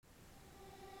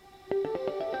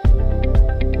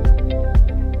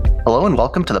Hello and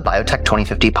welcome to the Biotech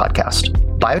 2050 podcast.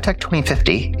 Biotech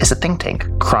 2050 is a think tank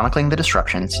chronicling the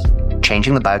disruptions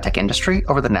changing the biotech industry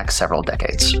over the next several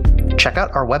decades. Check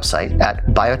out our website at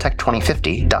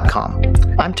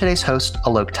biotech2050.com. I'm today's host,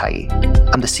 Alok Tayi.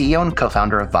 I'm the CEO and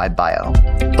co-founder of Vibe Bio.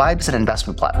 Vibe is an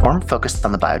investment platform focused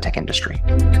on the biotech industry.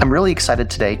 I'm really excited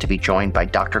today to be joined by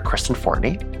Dr. Kristen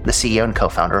Fortney, the CEO and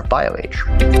co-founder of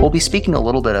BioAge. We'll be speaking a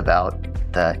little bit about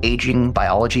the aging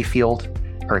biology field,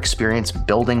 her experience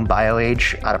building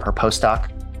BioAge out of her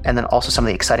postdoc, and then also some of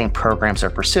the exciting programs they're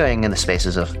pursuing in the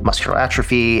spaces of muscular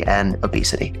atrophy and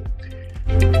obesity.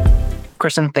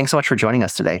 Kristen, thanks so much for joining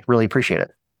us today. Really appreciate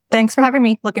it. Thanks for having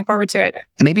me. Looking forward to it.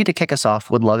 Maybe to kick us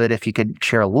off, would love it if you could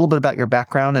share a little bit about your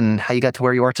background and how you got to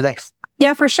where you are today.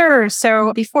 Yeah, for sure.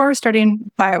 So before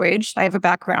starting BioAge, I have a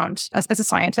background as a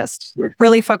scientist,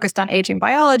 really focused on aging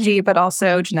biology, but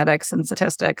also genetics and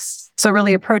statistics. So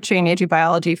really approaching aging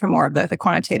biology from more of the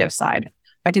quantitative side.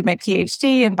 I did my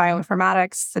PhD in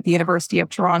bioinformatics at the University of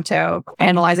Toronto,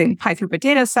 analyzing high-throughput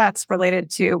data sets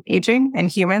related to aging in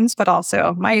humans, but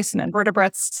also mice and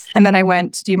invertebrates. And then I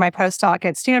went to do my postdoc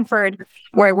at Stanford,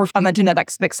 where I worked on the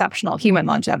genetics of exceptional human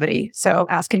longevity. So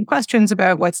asking questions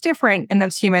about what's different in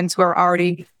those humans who are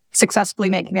already successfully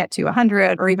making it to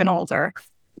 100 or even older.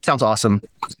 Sounds awesome.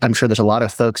 I'm sure there's a lot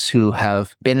of folks who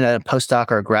have been at a postdoc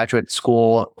or a graduate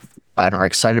school and are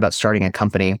excited about starting a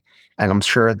company. And I'm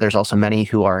sure there's also many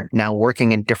who are now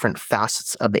working in different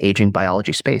facets of the aging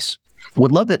biology space.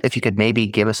 Would love it if you could maybe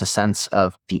give us a sense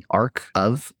of the arc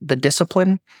of the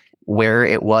discipline, where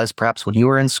it was perhaps when you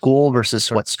were in school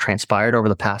versus what's transpired over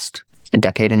the past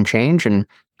decade and change, and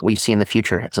what you see in the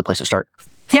future as a place to start.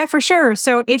 Yeah, for sure.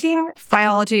 So aging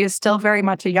biology is still very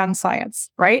much a young science,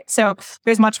 right? So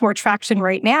there's much more traction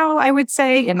right now, I would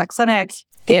say, in the clinic,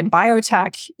 in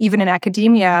biotech, even in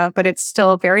academia, but it's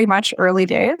still very much early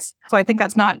days. So I think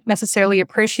that's not necessarily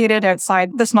appreciated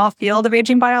outside the small field of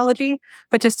aging biology.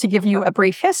 But just to give you a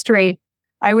brief history,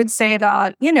 I would say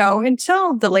that,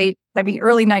 until the early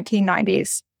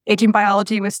 1990s, aging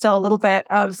biology was still a little bit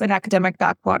of an academic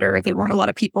backwater. There weren't a lot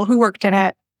of people who worked in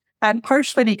it. And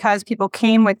partially because people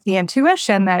came with the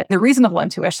reasonable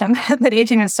intuition that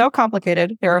aging is so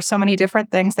complicated. There are so many different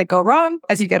things that go wrong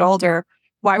as you get older.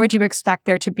 Why would you expect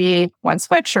there to be one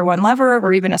switch or one lever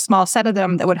or even a small set of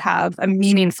them that would have a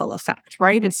meaningful effect,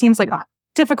 right? It seems like a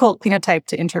difficult phenotype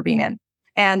to intervene in.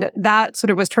 And that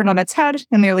sort of was turned on its head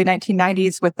in the early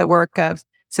 1990s with the work of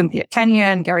Cynthia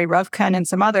Kenyon, Gary Ruvkun, and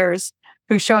some others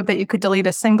who showed that you could delete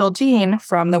a single gene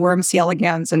from the worm C.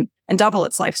 elegans and double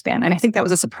its lifespan. And I think that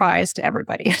was a surprise to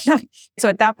everybody. So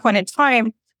at that point in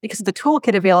time, because of the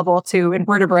toolkit available to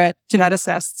invertebrate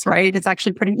geneticists, right? It's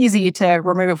actually pretty easy to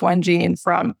remove one gene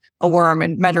from a worm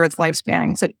and measure its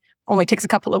lifespan. So it only takes a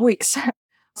couple of weeks.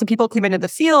 So people came into the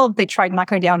field, they tried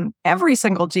knocking down every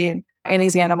single gene in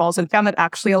these animals and found that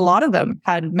actually a lot of them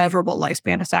had measurable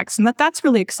lifespan effects. And that's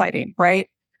really exciting, right?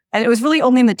 And it was really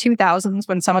only in the 2000s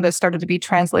when some of this started to be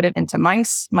translated into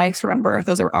mice. Mice, remember,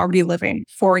 those are already living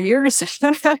 4 years.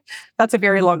 That's a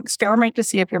very long experiment to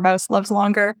see if your mouse lives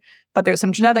longer. But there's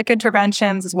some genetic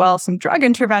interventions as well as some drug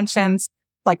interventions,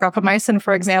 like rapamycin,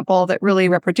 for example, that really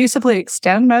reproducibly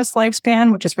extend mouse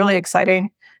lifespan, which is really exciting,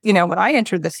 when I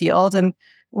entered the field. And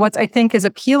what I think is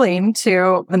appealing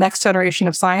to the next generation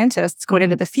of scientists going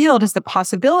into the field is the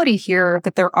possibility here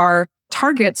that there are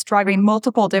targets driving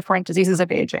multiple different diseases of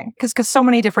aging, because so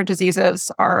many different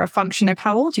diseases are a function of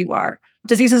how old you are.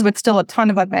 Diseases with still a ton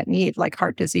of unmet need, like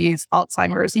heart disease,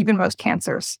 Alzheimer's, even most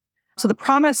cancers. So the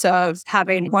promise of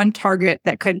having one target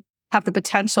that could have the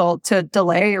potential to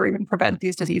delay or even prevent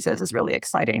these diseases is really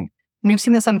exciting. And we've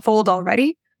seen this unfold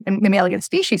already in mammalian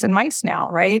species and mice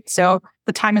now, right? So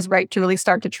the time is right to really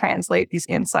start to translate these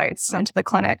insights into the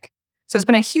clinic. So there's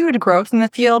been a huge growth in the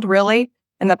field, really,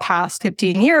 in the past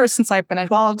 15 years since I've been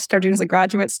involved, starting as a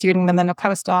graduate student and then a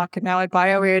postdoc and now at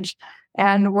BioAge.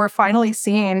 And we're finally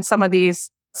seeing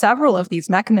several of these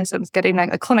mechanisms getting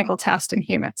a clinical test in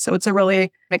humans. So it's a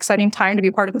really exciting time to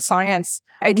be part of the science.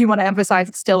 I do want to emphasize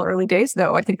it's still early days,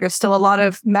 though. I think there's still a lot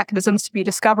of mechanisms to be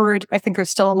discovered. I think there's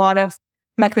still a lot of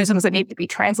mechanisms that need to be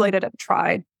translated and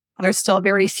tried. There's still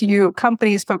very few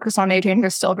companies focused on aging.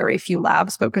 There's still very few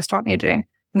labs focused on aging.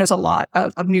 And there's a lot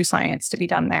of new science to be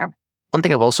done there. One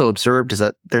thing I've also observed is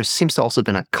that there seems to also have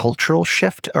been a cultural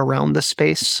shift around the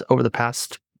space over the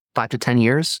past 5 to 10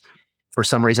 years. For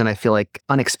some reason, I feel like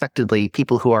unexpectedly,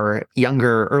 people who are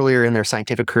younger, earlier in their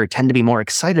scientific career tend to be more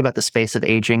excited about the space of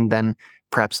aging than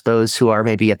perhaps those who are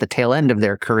maybe at the tail end of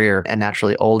their career and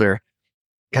naturally older.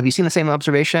 Have you seen the same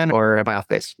observation, or am I off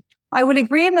base? I would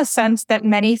agree in the sense that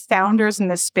many founders in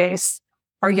this space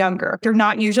are younger. They're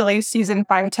not usually seasoned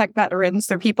biotech veterans.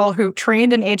 They're people who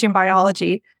trained in aging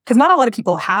biology, because not a lot of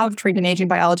people have trained in aging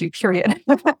biology, period.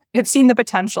 Have seen the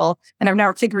potential and are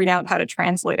now figuring out how to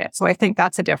translate it. So I think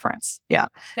that's a difference. Yeah.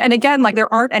 And again, like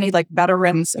there aren't any like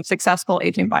veterans of successful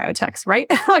aging biotechs, right?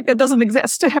 Like that doesn't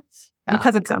exist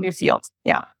because it's a new field.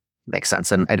 Yeah. Makes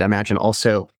sense. And I'd imagine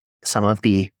also some of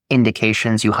the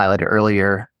indications you highlighted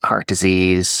earlier, heart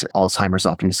disease, Alzheimer's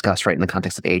often discussed right in the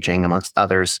context of aging, amongst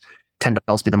others, tend to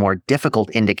also be the more difficult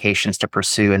indications to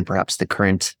pursue, and perhaps the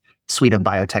current suite of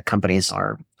biotech companies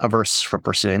are averse from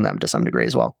pursuing them to some degree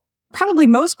as well. Probably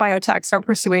most biotechs are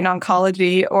pursuing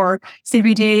oncology or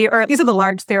CBD, or these are the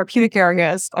large therapeutic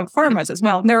areas of pharmas as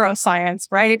well, neuroscience,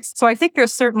 right? So I think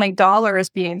there's certainly dollars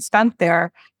being spent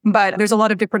there, but there's a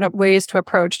lot of different ways to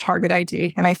approach target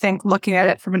ID. And I think looking at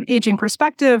it from an aging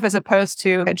perspective, as opposed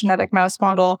to a genetic mouse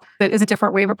model, that is a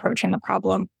different way of approaching the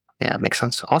problem. Yeah, makes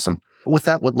sense. Awesome. With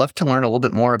that, would love to learn a little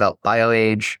bit more about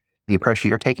BioAge, the approach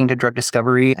you're taking to drug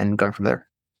discovery, and going from there.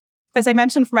 As I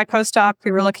mentioned for my postdoc,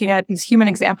 we were looking at these human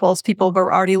examples, people who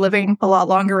are already living a lot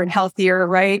longer and healthier,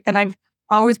 right? And I've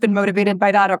always been motivated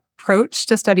by that approach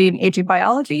to studying aging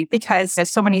biology, because there's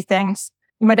so many things.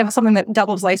 You might have something that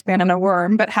doubles lifespan in a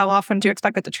worm, but how often do you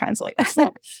expect it to translate?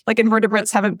 Like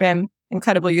invertebrates haven't been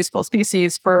incredibly useful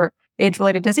species for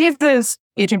age-related diseases.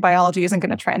 Aging biology isn't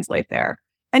going to translate there.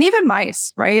 And even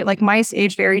mice, right? Like mice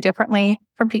age very differently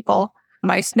from people.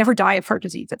 Mice never die of heart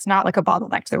disease. It's not like a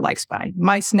bottleneck to their lifespan.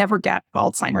 Mice never get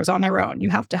Alzheimer's on their own.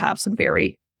 You have to have some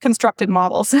very constructed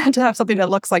models to have something that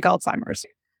looks like Alzheimer's.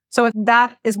 So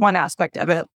that is one aspect of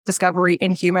it. Discovery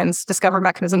in humans, discover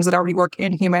mechanisms that already work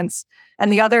in humans.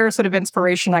 And the other sort of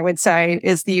inspiration, I would say,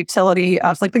 is the utility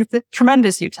of like the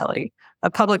tremendous utility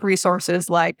of public resources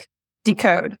like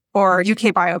Decode or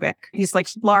UK Biobank, these like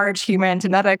large human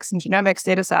genetics and genomics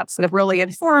data sets that have really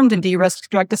informed and de-risked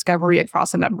drug discovery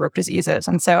across a number of diseases.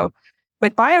 And so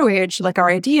with BioAge, like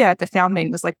our idea at the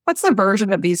founding was like, what's the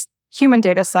version of these human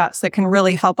data sets that can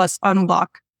really help us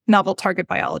unlock novel target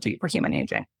biology for human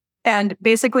aging? And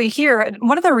basically here,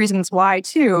 one of the reasons why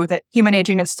too, that human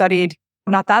aging is studied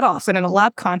not that often in a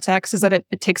lab context is that it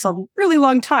takes a really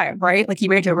long time, right? Like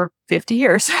you age over 50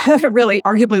 years, really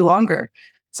arguably longer.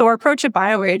 So our approach at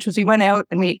BioAge was we went out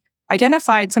and we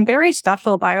identified some very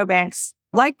special biobanks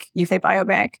like UK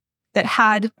Biobank that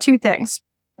had two things.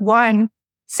 One,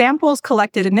 samples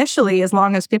collected initially as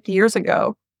long as 50 years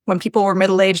ago when people were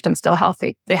middle-aged and still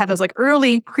healthy. They had those like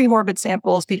early pre-morbid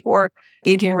samples before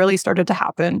aging really started to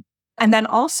happen. And then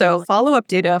also follow-up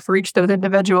data for each of those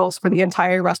individuals for the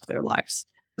entire rest of their lives.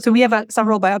 So we have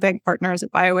several biobank partners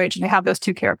at BioAge, and they have those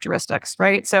two characteristics,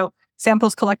 right? So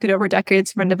samples collected over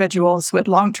decades from individuals with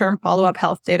long-term follow-up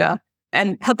health data,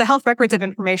 and the health records of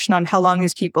information on how long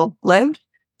these people lived,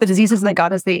 the diseases they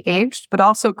got as they aged, but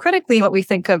also critically what we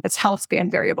think of as health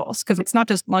span variables, because it's not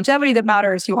just longevity that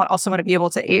matters. You also want to be able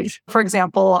to age. For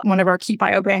example, one of our key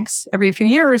biobanks, every few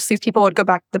years, these people would go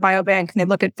back to the biobank and they'd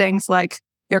look at things like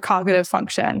your cognitive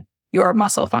function, your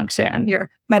muscle function, your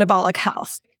metabolic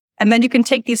health. And then you can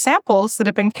take these samples that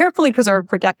have been carefully preserved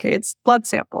for decades, blood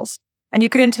samples, and you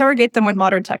could interrogate them with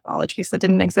modern technologies that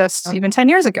didn't exist even 10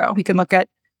 years ago. We can look at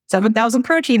 7,000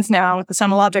 proteins now with the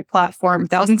SemiLogic platform,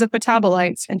 thousands of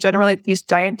metabolites, and generate these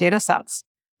giant data sets.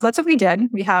 So that's what we did.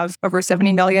 We have over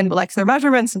 70 million molecular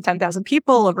measurements and 10,000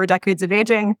 people over decades of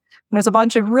aging. And there's a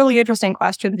bunch of really interesting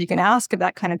questions you can ask of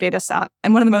that kind of data set.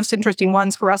 And one of the most interesting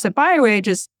ones for us at BioAge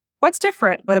is what's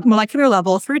different at a molecular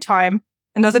level through time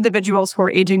and those individuals who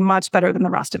are aging much better than the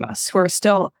rest of us, who are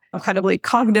still incredibly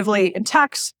cognitively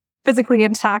intact, physically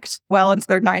intact, well into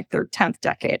their 9th or 10th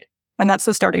decade. And that's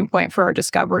the starting point for our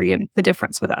discovery and the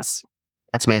difference with us.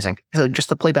 That's amazing. So just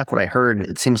to play back what I heard,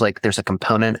 it seems like there's a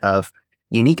component of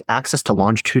unique access to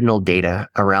longitudinal data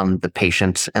around the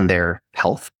patient and their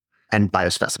health and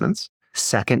biospecimens.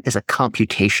 Second is a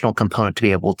computational component to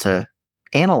be able to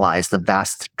analyze the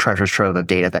vast treasure trove of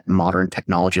data that modern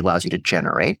technology allows you to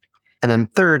generate. And then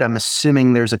third, I'm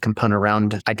assuming there's a component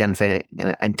around identifying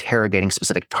and interrogating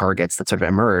specific targets that sort of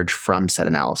emerge from said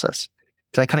analysis.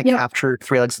 Did I kind of capture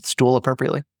three legs of the stool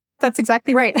appropriately? That's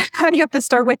exactly right. And you have to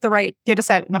start with the right data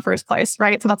set in the first place,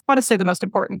 right? So that's honestly the most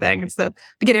important thing. It's the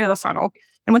beginning of the funnel.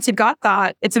 And once you've got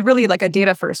that, it's really like a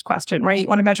data first question, right? You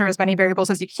want to measure as many variables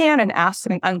as you can and ask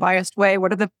in an unbiased way,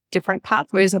 what are the different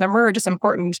pathways that emerge is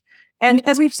important. And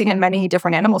as we've seen in many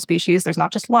different animal species, there's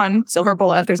not just one silver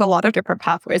bullet. There's a lot of different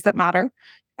pathways that matter.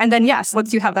 And then, yes,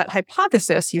 once you have that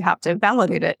hypothesis, you have to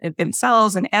validate it in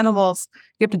cells and animals.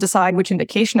 You have to decide which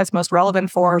indication it's most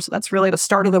relevant for. So that's really the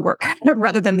start of the work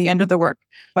rather than the end of the work.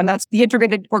 And that's the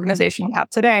integrated organization you have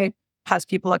today. has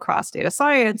people across data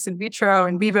science, in vitro,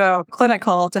 in vivo,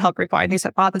 clinical to help refine these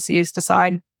hypotheses,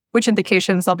 decide which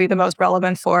indications they'll be the most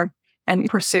relevant for, and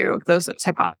pursue those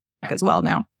hypotheses as well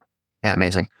now. Yeah,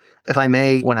 amazing. If I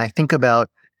may, when I think about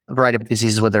a variety of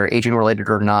diseases, whether they're aging related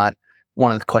or not,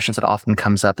 one of the questions that often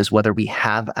comes up is whether we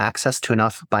have access to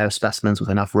enough biospecimens with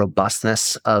enough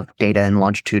robustness of data and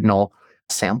longitudinal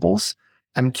samples.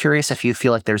 I'm curious if you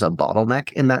feel like there's a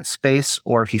bottleneck in that space,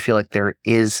 or if you feel like there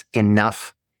is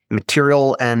enough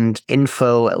material and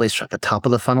info, at least at the top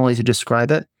of the funnel as you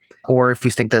describe it, or if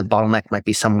you think the bottleneck might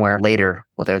be somewhere later,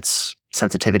 whether it's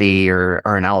sensitivity or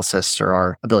our analysis or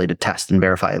our ability to test and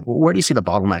verify. Where do you see the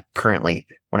bottleneck currently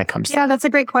when it comes to? Yeah, that's a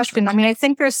great question. I mean, I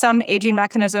think there's some aging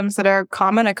mechanisms that are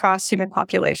common across human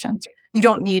populations. You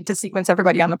don't need to sequence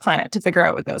everybody on the planet to figure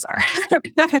out what those are.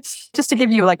 Just to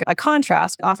give you like a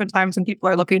contrast, oftentimes when people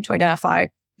are looking to identify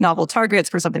novel targets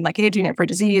for something like aging or for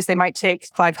disease, they might take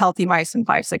 5 healthy mice and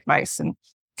 5 sick mice and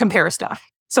compare stuff.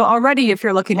 So already, if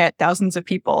you're looking at thousands of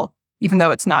people, even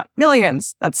though it's not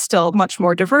millions, that's still much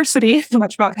more diversity,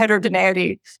 much more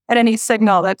heterogeneity. And any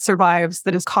signal that survives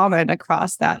that is common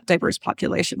across that diverse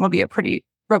population will be a pretty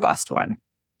robust one.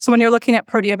 So when you're looking at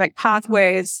proteomic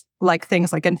pathways, like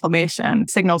things like inflammation,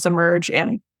 signals emerge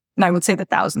in, and I would say the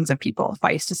thousands of people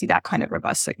suffice to see that kind of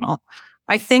robust signal.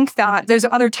 I think that there's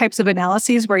other types of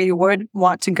analyses where you would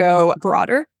want to go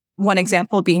broader. One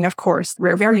example being, of course,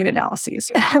 rare variant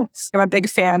analyses. I'm a big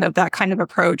fan of that kind of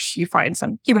approach. You find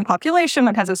some human population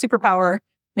that has a superpower.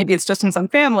 Maybe it's just in some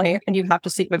family, and you have to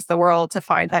sequence the world to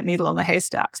find that needle in the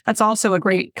haystack. That's also a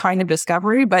great kind of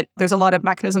discovery, but there's a lot of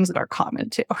mechanisms that are common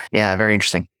too. Yeah, very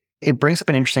interesting. It brings up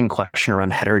an interesting question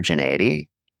around heterogeneity.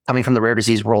 Coming from the rare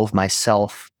disease world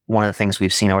myself, one of the things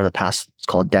we've seen over the past, let's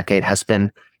call it decade, has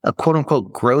been a quote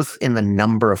unquote growth in the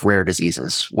number of rare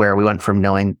diseases, where we went from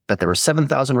knowing that there were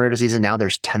 7,000 rare diseases, now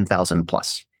there's 10,000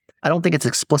 plus. I don't think it's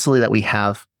explicitly that we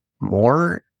have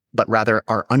more, but rather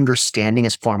our understanding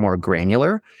is far more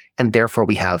granular, and therefore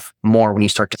we have more when you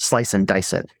start to slice and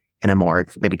dice it in a more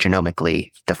maybe genomically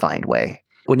defined way.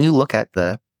 When you look at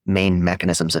the main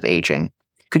mechanisms of aging,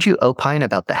 could you opine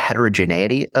about the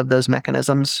heterogeneity of those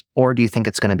mechanisms, or do you think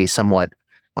it's going to be somewhat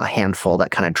a handful that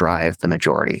kind of drive the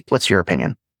majority? What's your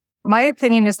opinion? My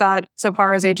opinion is that so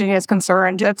far as aging is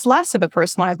concerned, it's less of a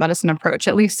personalized medicine approach,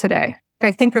 at least today.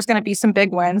 I think there's going to be some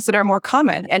big wins that are more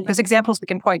common. And there's examples we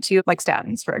can point to, like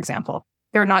statins, for example.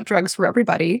 They're not drugs for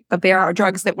everybody, but they are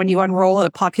drugs that when you unroll at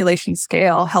a population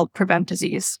scale, help prevent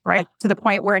disease, right? To the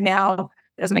point where now,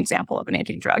 as an example of an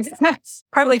aging drug,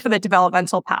 partly for the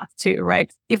developmental path too,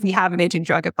 right? If we have an aging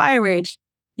drug at BioAge,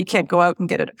 you can't go out and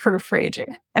get it approved for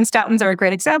aging. And statins are a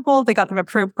great example. They got them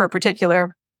approved for a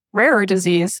particular rarer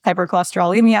disease,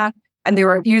 hypercholesterolemia, and they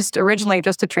were used originally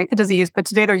just to treat the disease, but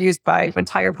today they're used by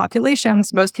entire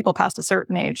populations, most people past a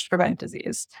certain age, to prevent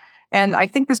disease. And I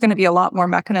think there's going to be a lot more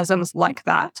mechanisms like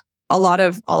that. All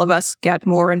of us get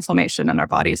more inflammation in our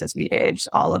bodies as we age.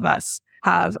 All of us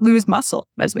lose muscle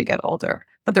as we get older.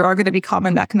 But there are going to be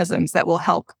common mechanisms that will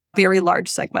help very large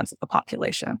segments of the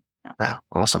population. Wow,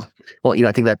 awesome. Well,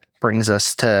 I think that brings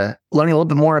us to learning a little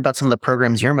bit more about some of the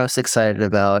programs you're most excited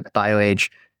about, BioAge.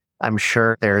 I'm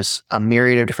sure there's a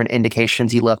myriad of different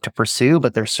indications you love to pursue,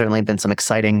 but there's certainly been some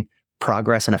exciting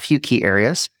progress in a few key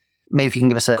areas. Maybe if you can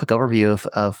give us a quick overview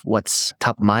of what's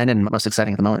top of mind and most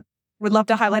exciting at the moment. We'd love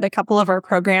to highlight a couple of our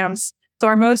programs. So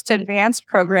our most advanced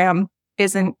program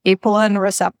is an apelin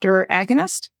receptor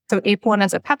agonist. So apelin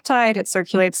is a peptide. It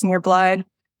circulates in your blood.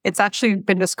 It's actually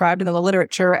been described in the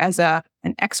literature as an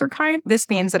exerkine. This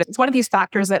means that it's one of these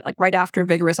factors that, like right after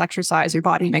vigorous exercise, your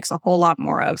body makes a whole lot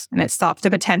more of, and it stops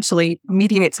to potentially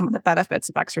mediate some of the benefits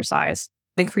of exercise.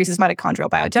 It increases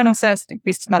mitochondrial biogenesis, it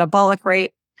increases metabolic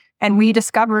rate. And we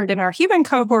discovered in our human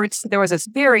cohorts that there was this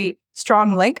very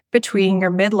strong link between your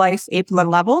midlife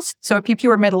apelin levels. So if you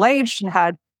were middle-aged and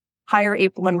had higher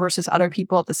apelin versus other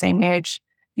people at the same age,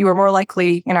 you were more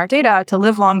likely in our data to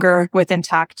live longer with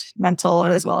intact mental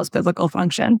as well as physical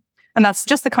function. And that's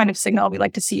just the kind of signal we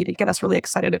like to see to get us really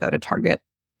excited about a target.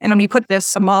 And when we put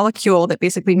a molecule that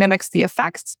basically mimics the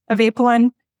effects of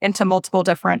apelin into multiple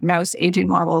different mouse aging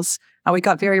models, we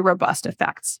got very robust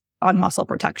effects on muscle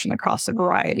protection across a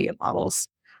variety of models.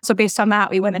 So based on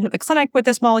that, we went into the clinic with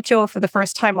this molecule for the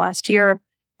first time last year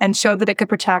and showed that it could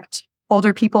protect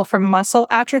older people from muscle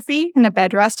atrophy in a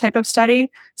bed rest type of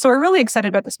study. So we're really excited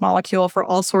about this molecule for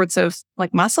all sorts of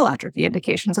muscle atrophy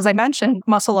indications. As I mentioned,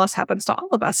 muscle loss happens to all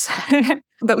of us.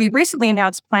 But we recently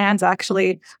announced plans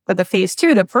actually for the phase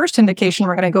 2. The first indication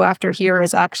we're going to go after here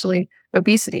is actually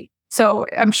obesity. So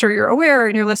I'm sure you're aware,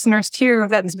 and your listeners too,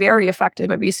 that it's very effective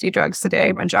obesity drugs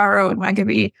today, Mounjaro and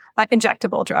Wegovy,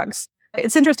 injectable drugs.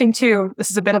 It's interesting too,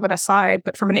 this is a bit of an aside,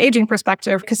 but from an aging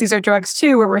perspective, because these are drugs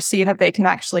too, where we're seeing that they can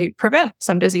actually prevent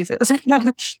some diseases.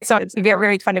 So it's very,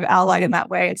 very kind of allied in that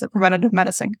way. It's a preventative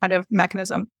medicine kind of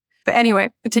mechanism. But anyway,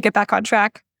 to get back on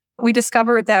track, we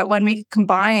discovered that when we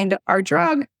combined our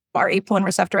drug, our apelin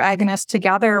receptor agonist,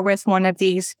 together with one of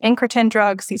these incretin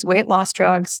drugs, these weight loss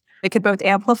drugs, it could both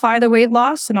amplify the weight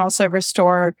loss and also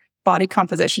restore body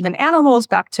composition in animals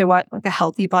back to what like a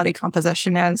healthy body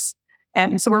composition is.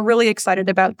 And so we're really excited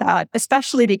about that,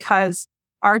 especially because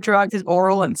our drug is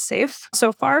oral and safe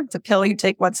so far. It's a pill you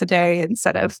take once a day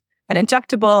instead of an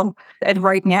injectable. And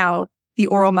right now, the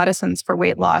oral medicines for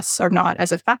weight loss are not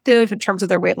as effective in terms of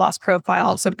their weight loss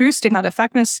profile. So boosting that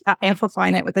effectiveness,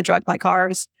 amplifying it with a drug like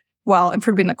ours, while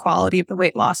improving the quality of the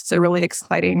weight loss is really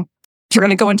exciting. We're going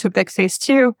to go into a big phase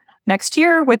 2 next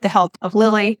year with the help of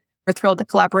Lilly. We're thrilled to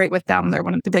collaborate with them. They're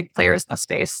one of the big players in the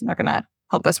space, and they're going to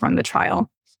help us run the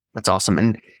trial. That's awesome.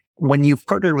 And when you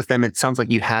partnered with them, it sounds like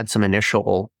you had some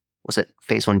initial, was it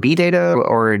phase 1B data,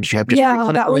 or did you have just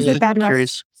that was the bed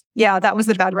rest. Yeah, that was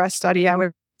the bed rest study.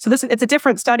 So it's a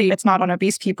different study. It's not on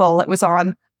obese people. It was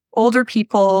on older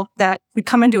people that would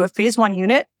come into a phase 1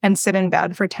 unit and sit in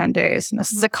bed for 10 days. And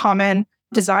this is a common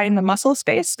design in the muscle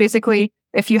space. Basically,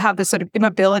 if you have this sort of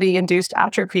immobility-induced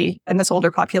atrophy in this older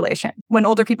population, when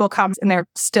older people come and they're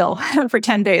still for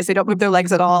 10 days, they don't move their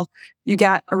legs at all, you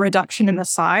get a reduction in the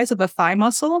size of the thigh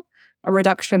muscle, a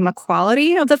reduction in the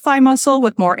quality of the thigh muscle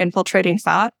with more infiltrating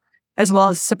fat, as well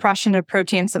as suppression of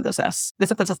protein synthesis. The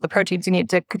synthesis of the proteins you need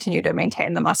to continue to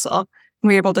maintain the muscle. And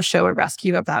we were able to show a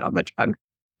rescue of that on the drug.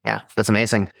 Yeah, that's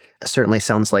amazing. It certainly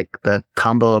sounds like the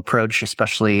combo approach,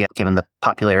 especially given the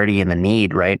popularity and the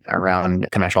need, right, around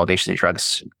conventional obesity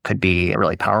drugs could be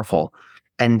really powerful.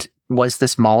 And was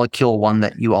this molecule one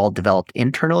that you all developed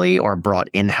internally or brought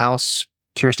in-house?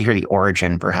 Curious to hear the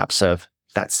origin, perhaps, of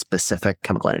that specific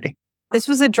chemical entity. This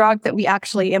was a drug that we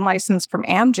actually in-licensed from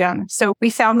Amgen. So we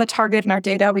found the target in our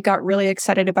data. We got really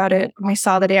excited about it. And we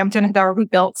saw that Amgen had already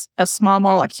built a small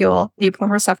molecule, the apelin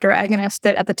receptor agonist,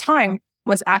 that at the time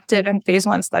was active in phase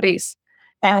 1 studies.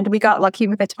 And we got lucky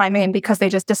with the timing because they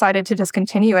just decided to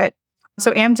discontinue it.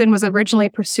 So Amgen was originally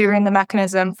pursuing the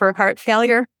mechanism for heart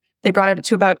failure. They brought it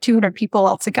to about 200 people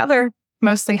altogether,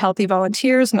 mostly healthy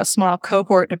volunteers and a small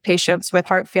cohort of patients with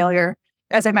heart failure.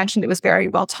 As I mentioned, it was very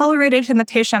well tolerated in the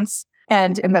patients.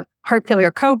 And in the heart failure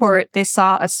cohort, they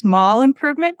saw a small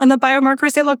improvement on the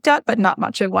biomarkers they looked at, but not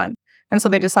much of one. And so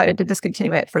they decided to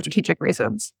discontinue it for strategic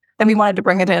reasons. And we wanted to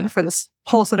bring it in for this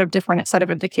whole sort of different set of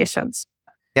indications.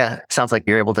 Yeah, sounds like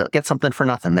you're able to get something for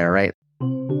nothing there, right?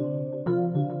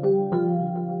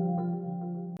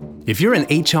 If you're an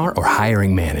HR or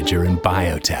hiring manager in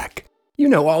biotech, you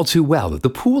know all too well that the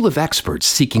pool of experts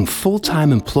seeking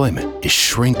full-time employment is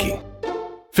shrinking.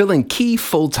 Filling key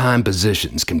full-time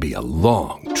positions can be a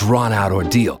long, drawn-out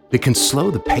ordeal that can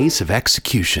slow the pace of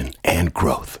execution and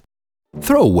growth.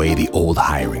 Throw away the old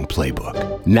hiring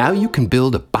playbook. Now you can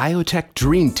build a biotech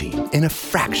dream team in a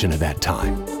fraction of that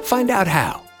time. Find out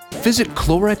how. Visit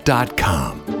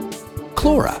Clora.com.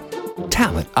 Clora.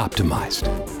 Talent optimized.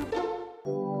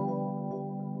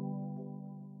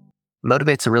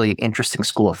 Motivate's a really interesting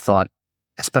school of thought,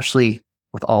 especially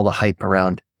with all the hype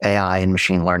around AI and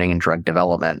machine learning and drug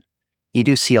development. You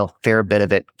do see a fair bit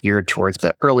of it geared towards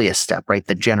the earliest step, right?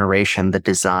 The generation, the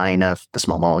design of the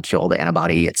small molecule, the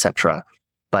antibody, et cetera.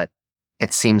 But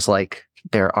it seems like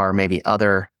there are maybe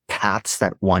other paths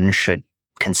that one should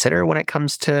consider when it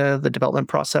comes to the development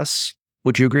process.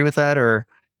 Would you agree with that? Or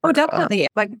Oh, definitely.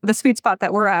 Like the sweet spot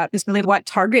that we're at is really what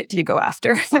target do you go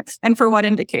after and for what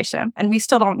indication? And we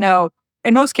still don't know.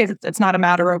 In most cases, it's not a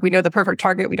matter of we know the perfect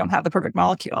target, we don't have the perfect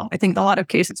molecule. I think in a lot of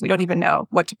cases, we don't even know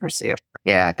what to pursue.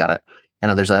 Yeah, got it. I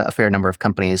know there's a fair number of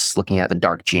companies looking at the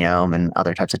dark genome and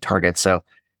other types of targets. So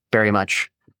very much,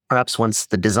 perhaps once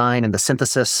the design and the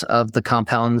synthesis of the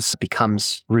compounds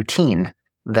becomes routine,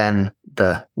 then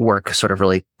the work sort of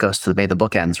really goes to the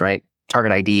bookends, right?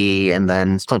 Target ID and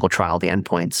then clinical trial, the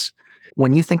endpoints.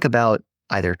 When you think about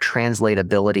either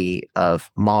translatability of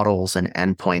models and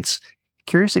endpoints,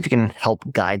 curious if you can help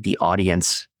guide the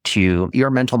audience to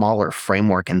your mental model or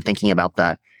framework and thinking about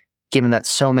that, given that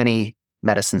so many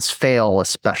medicines fail,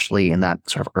 especially in that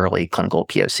sort of early clinical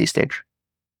POC stage.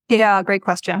 Yeah, great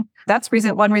question. That's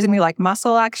one reason we like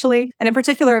muscle, actually. And in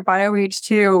particular at BioAge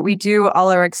too, we do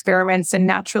all our experiments in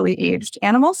naturally aged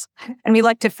animals. And we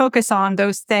like to focus on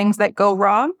those things that go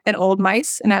wrong in old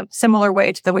mice in a similar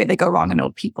way to the way they go wrong in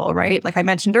old people, right? Like I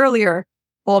mentioned earlier,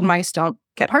 old mice don't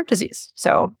get heart disease.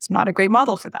 So it's not a great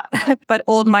model for that. But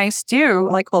old mice do,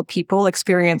 like old people,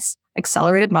 experience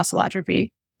accelerated muscle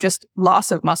atrophy, just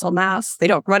loss of muscle mass. They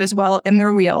don't run as well in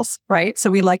their wheels, right?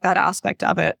 So we like that aspect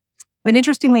of it. And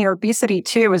interestingly, obesity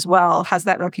too, as well, has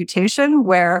that reputation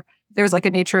where there's like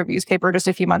a Nature Reviews paper just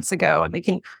a few months ago, and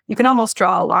you can almost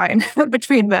draw a line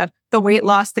between the weight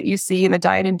loss that you see in the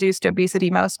diet-induced obesity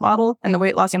mouse model and the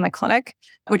weight loss in the clinic,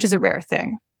 which is a rare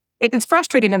thing. It's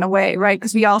frustrating in a way, right?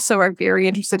 Because we also are very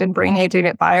interested in brain aging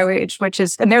at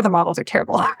BioAge, and there the models are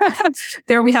terrible.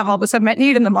 There we have all this unmet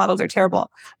need and the models are terrible.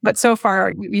 But so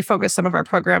far, we focus some of our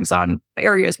programs on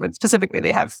areas where specifically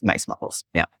they have nice models.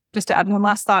 Yeah. Just to add one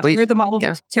last thought, where the models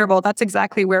are terrible, that's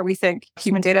exactly where we think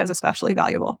human data is especially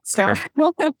valuable. So,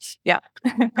 yeah.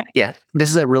 Yeah. This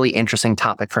is a really interesting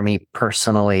topic for me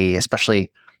personally, especially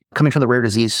coming from the rare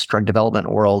disease drug development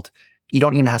world. You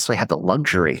don't even necessarily have the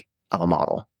luxury of a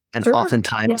model. And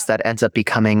oftentimes that ends up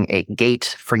becoming a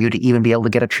gate for you to even be able to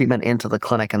get a treatment into the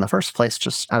clinic in the first place,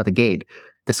 just out of the gate.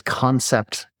 This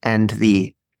concept and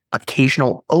the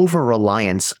occasional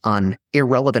over-reliance on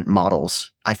irrelevant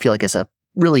models, I feel like is a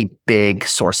really big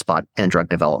sore spot in drug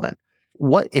development.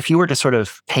 What if you were to sort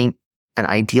of paint an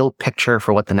ideal picture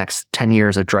for what the next 10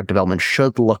 years of drug development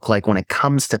should look like when it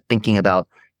comes to thinking about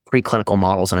preclinical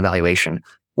models and evaluation?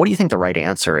 What do you think the right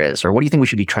answer is? Or what do you think we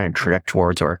should be trying to traject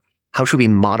towards? Or how should we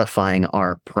be modifying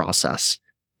our process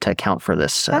to account for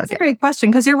this? That's a great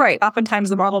question, because you're right. Oftentimes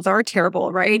the models are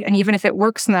terrible, right? And even if it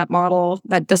works in that model,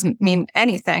 that doesn't mean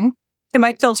anything. It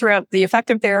might filter out the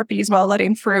effective therapies while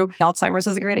letting through. Alzheimer's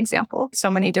is a great example.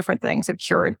 So many different things have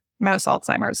cured mouse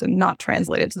Alzheimer's and not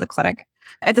translated to the clinic.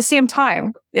 At the same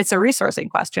time, it's a resourcing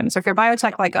question. So if you're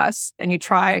biotech like us and you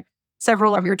try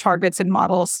several of your targets in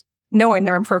models, knowing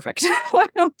they're imperfect,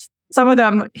 some of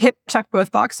them check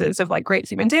both boxes of like great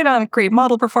human data, great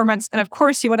model performance. And of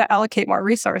course, you want to allocate more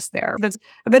resource there. There's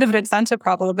a bit of an incentive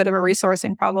problem, a bit of a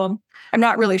resourcing problem. I'm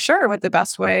not really sure what the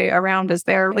best way around is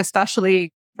there,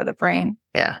 especially for the brain.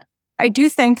 Yeah. I do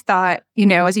think that,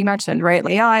 as you mentioned, right,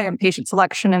 AI and patient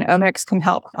selection and omics can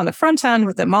help on the front end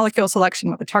with the molecule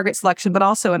selection, with the target selection, but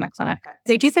also in the clinic.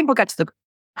 I do think we'll get to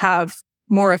have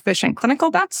more efficient clinical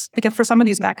bets. Like for some of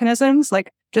these mechanisms,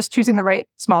 like just choosing the right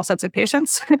small sets of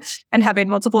patients and having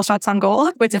multiple shots on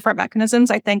goal with different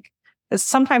mechanisms, I think is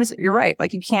sometimes you're right.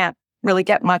 Like you can't really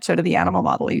get much out of the animal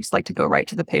model. You just like to go right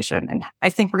to the patient. And I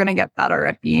think we're going to get better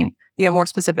at being more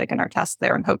specific in our tests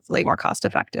there and hopefully more cost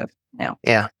effective.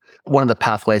 Yeah. One of the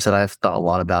pathways that I've thought a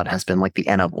lot about has been like the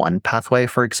N of 1 pathway,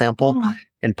 for example,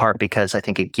 in part because I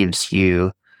think it gives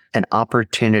you an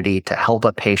opportunity to help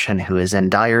a patient who is in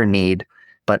dire need,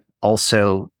 but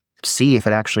also see if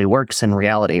it actually works in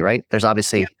reality, right? There's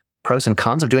obviously pros and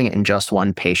cons of doing it in just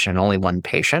one patient, only one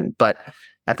patient, but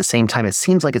at the same time, it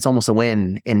seems like it's almost a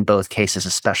win in both cases,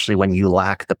 especially when you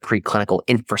lack the preclinical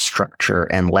infrastructure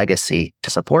and legacy to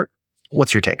support.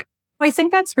 What's your take? I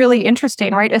think that's really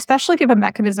interesting, right? Especially if you have a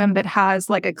mechanism that has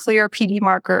like a clear PD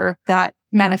marker that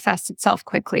manifests itself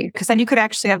quickly, because then you could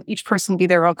actually have each person be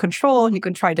their own control. You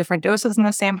can try different doses in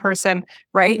the same person,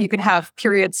 right? You can have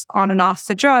periods on and off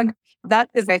the drug. That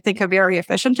is, I think, a very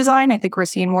efficient design. I think we're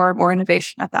seeing more and more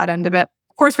innovation at that end of it.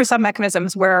 Of course, for some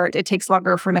mechanisms where it takes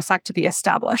longer for an effect to be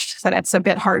established, then it's a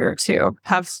bit harder to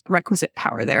have requisite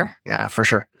power there. Yeah, for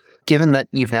sure. Given that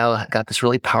you've now got this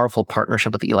really powerful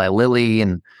partnership with Eli Lilly,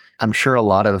 and I'm sure a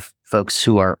lot of folks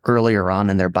who are earlier on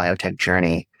in their biotech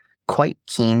journey, quite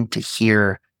keen to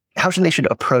hear how they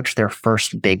should approach their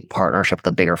first big partnership with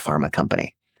a bigger pharma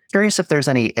company. Curious if there's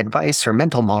any advice or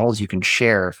mental models you can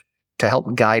share to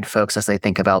help guide folks as they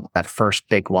think about that first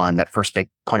big one, that first big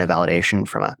point of validation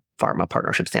from a pharma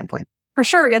partnership standpoint. For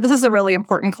sure. Yeah, this is a really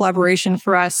important collaboration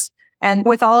for us. And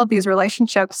with all of these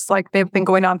relationships, like they've been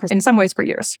going on in some ways for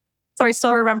years. So I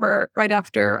still remember right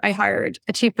after I hired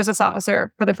a chief business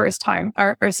officer for the first time,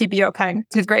 our CBO Peng,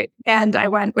 who's great. And I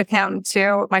went with him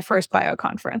to my first bio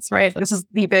conference, right? This is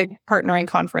the big partnering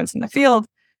conference in the field.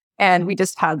 And we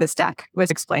just had this deck,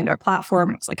 was explained our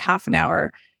platform. It was like half an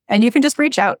hour. And you can just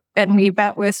reach out. And we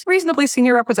met with reasonably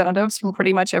senior representatives from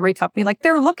pretty much every company. Like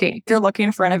they're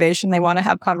looking for innovation. They want to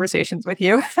have conversations with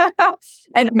you.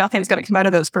 And nothing's going to come out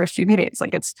of those first few meetings.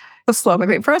 Like it's a slow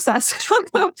moving process.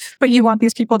 But you want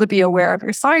these people to be aware of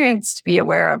your science, to be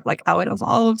aware of like how it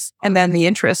evolves. And then the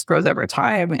interest grows over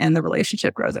time and the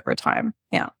relationship grows over time.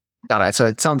 Yeah. Got it. So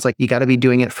it sounds like you got to be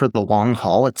doing it for the long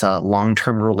haul. It's a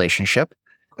long-term relationship.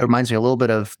 It reminds me a little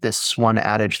bit of this one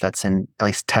adage that's in at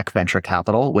least tech venture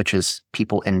capital, which is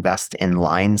people invest in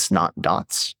lines, not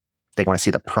dots. They want to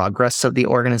see the progress of the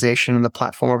organization and the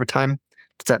platform over time.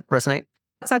 Does that resonate?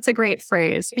 That's a great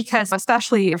phrase, because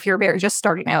especially if you're just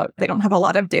starting out, they don't have a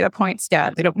lot of data points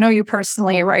yet. They don't know you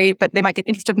personally, right? But they might get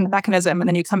interested in the mechanism and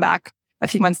then you come back a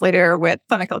few months later with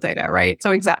clinical data, right?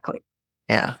 So exactly.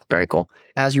 Yeah, very cool.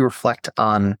 As you reflect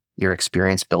on your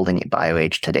experience building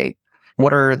BioAge to date,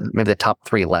 what are maybe the top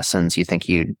 3 lessons you think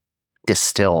you'd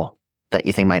distill that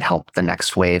you think might help the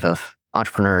next wave of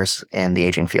entrepreneurs in the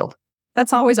aging field?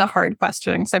 That's always a hard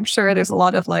question because I'm sure there's a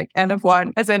lot of N of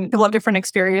one, as in a lot of different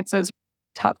experiences,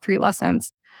 top 3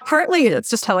 lessons. Partly it's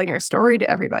just telling your story to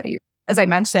everybody. As I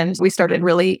mentioned, we started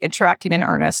really interacting in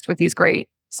earnest with these great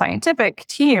scientific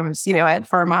teams, at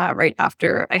pharma right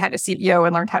after I had a CBO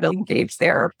and learned how to engage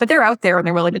there. But they're out there and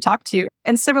they're willing to talk to you.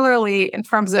 And similarly, in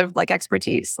terms of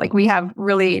expertise, we have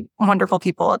really wonderful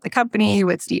people at the company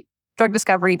with deep drug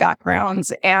discovery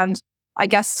backgrounds. And I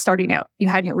guess starting out, you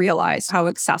hadn't realized how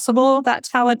accessible that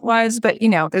talent was. But,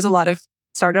 there's a lot of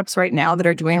startups right now that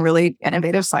are doing really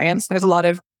innovative science. There's a lot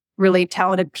of really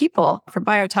talented people from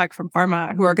biotech, from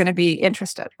pharma, who are going to be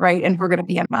interested, right? And who are going to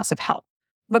be a massive help.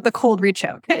 But the cold reach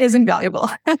out is invaluable,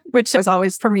 which was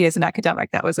always, for me as an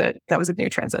academic, that was a new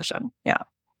transition. Yeah.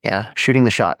 Yeah. Shooting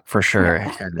the shot for sure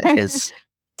is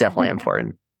definitely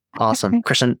important. Awesome.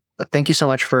 Kristen, thank you so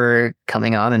much for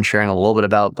coming on and sharing a little bit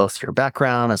about both your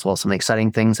background as well as some of the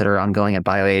exciting things that are ongoing at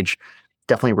BioAge.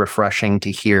 Definitely refreshing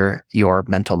to hear your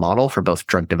mental model for both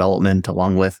drug development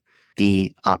along with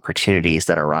the opportunities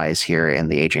that arise here in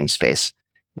the aging space.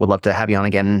 Would love to have you on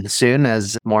again soon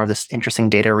as more of this interesting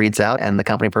data reads out and the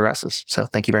company progresses. So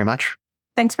thank you very much.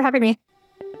 Thanks for having me.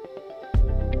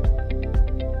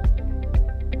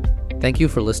 Thank you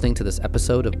for listening to this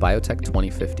episode of Biotech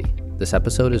 2050. This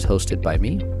episode is hosted by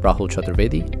me, Rahul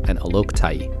Chaturvedi, and Alok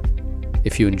Tayi.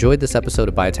 If you enjoyed this episode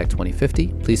of Biotech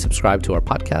 2050, please subscribe to our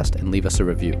podcast and leave us a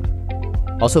review.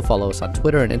 Also follow us on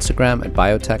Twitter and Instagram at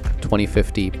Biotech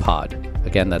 2050 Pod.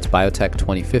 Again, that's Biotech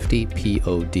 2050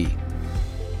 POD.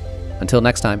 Until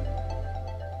next time.